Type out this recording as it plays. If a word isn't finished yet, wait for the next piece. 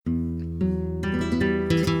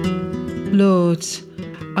Lord,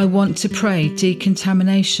 I want to pray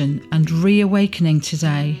decontamination and reawakening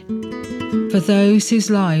today for those whose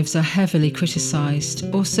lives are heavily criticised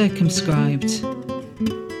or circumscribed,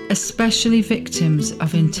 especially victims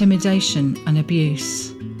of intimidation and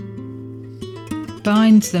abuse.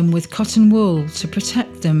 Bind them with cotton wool to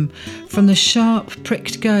protect them from the sharp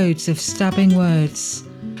pricked goads of stabbing words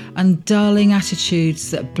and darling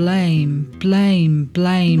attitudes that blame.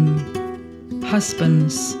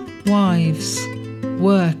 Husbands, wives,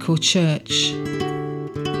 work or church,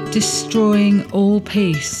 destroying all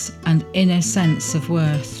peace and inner sense of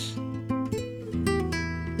worth.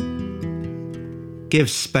 Give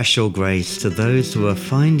special grace to those who are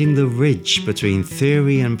finding the ridge between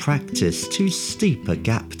theory and practice too steep a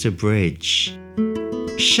gap to bridge.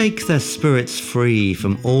 Shake their spirits free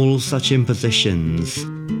from all such impositions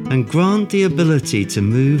and grant the ability to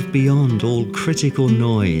move beyond all critical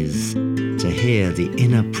noise, to hear the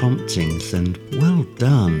inner promptings and well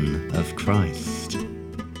done of Christ.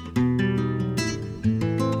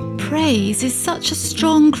 Praise is such a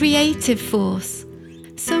strong creative force.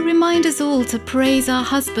 So remind us all to praise our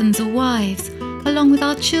husbands or wives, along with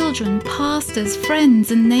our children, pastors,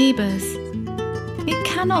 friends and neighbours. It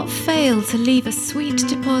cannot fail to leave a sweet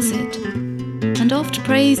deposit, and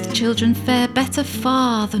oft-praised children fare better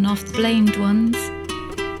far than oft-blamed ones.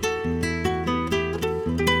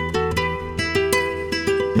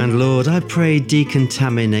 And Lord, I pray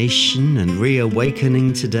decontamination and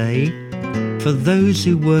reawakening today for those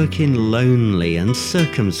who work in lonely and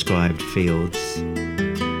circumscribed fields,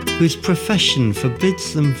 whose profession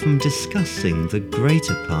forbids them from discussing the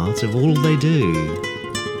greater part of all they do.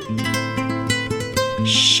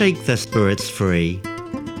 Shake their spirits free,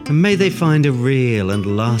 and may they find a real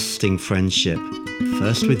and lasting friendship,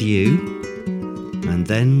 first with you, and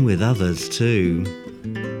then with others too.